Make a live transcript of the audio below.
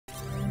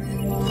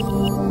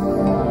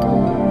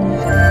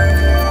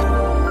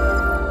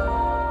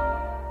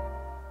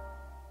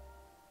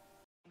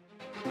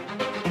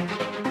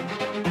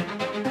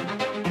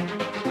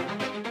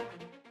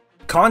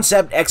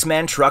Concept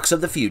X-Man trucks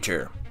of the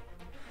future.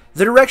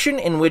 The direction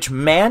in which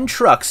man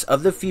trucks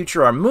of the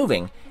future are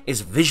moving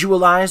is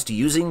visualized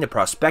using the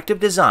prospective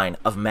design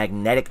of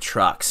magnetic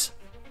trucks.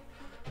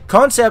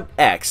 Concept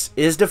X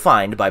is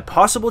defined by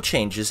possible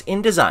changes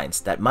in designs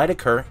that might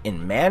occur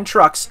in man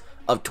trucks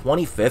of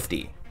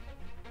 2050.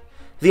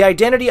 The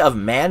identity of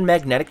man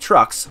magnetic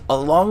trucks,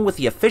 along with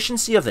the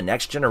efficiency of the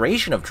next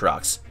generation of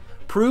trucks,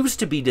 proves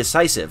to be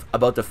decisive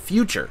about the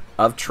future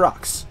of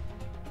trucks.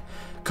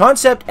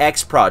 Concept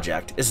X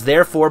project is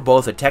therefore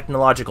both a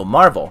technological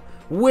marvel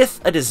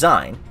with a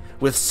design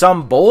with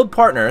some bold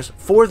partners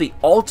for the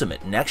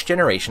ultimate next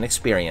generation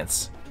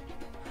experience.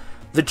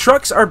 The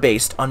trucks are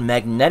based on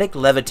magnetic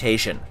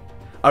levitation,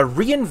 a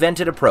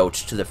reinvented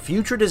approach to the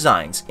future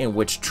designs in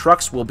which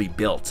trucks will be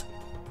built.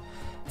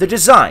 The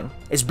design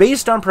is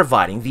based on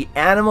providing the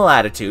animal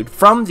attitude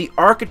from the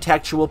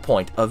architectural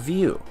point of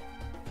view.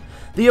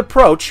 The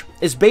approach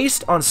is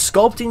based on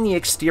sculpting the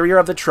exterior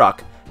of the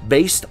truck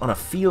based on a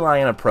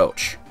feline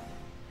approach.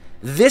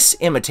 This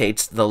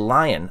imitates the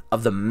lion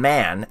of the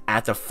man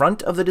at the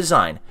front of the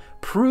design,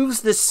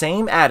 proves the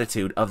same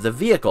attitude of the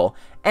vehicle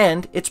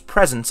and its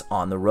presence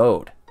on the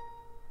road.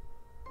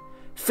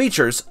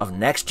 Features of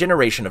next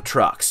generation of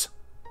trucks.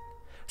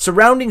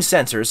 Surrounding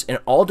sensors in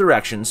all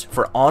directions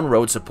for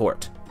on-road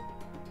support.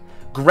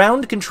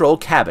 Ground control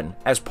cabin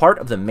as part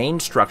of the main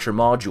structure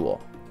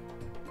module.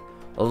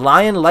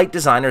 Lion light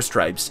designer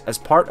stripes as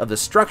part of the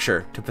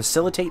structure to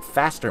facilitate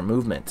faster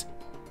movement.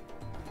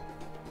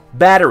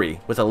 Battery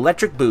with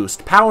electric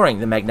boost powering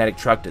the magnetic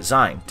truck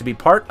design to be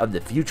part of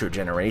the future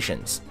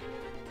generations.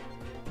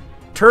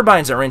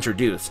 Turbines are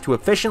introduced to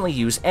efficiently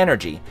use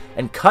energy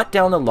and cut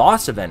down the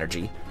loss of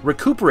energy,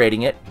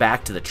 recuperating it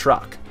back to the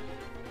truck.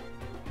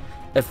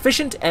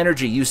 Efficient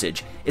energy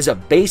usage is a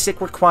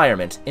basic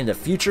requirement in the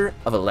future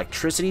of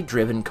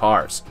electricity-driven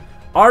cars,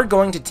 are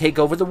going to take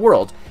over the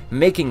world,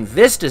 making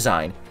this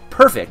design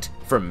perfect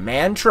for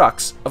man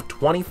trucks of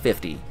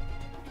 2050.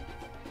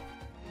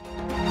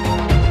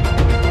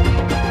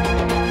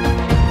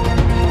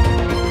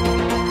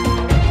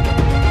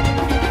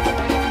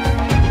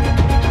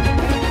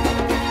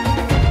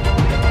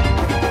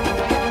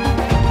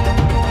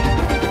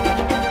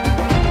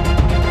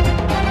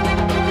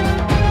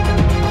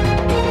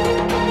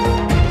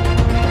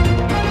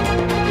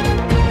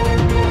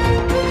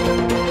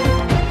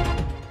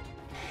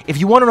 If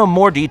you want to know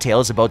more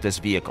details about this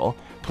vehicle,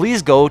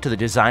 please go to the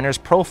designer's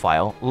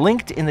profile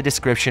linked in the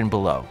description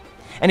below.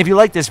 And if you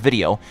like this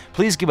video,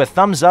 please give a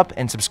thumbs up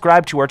and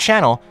subscribe to our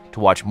channel to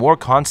watch more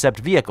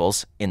concept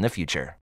vehicles in the future.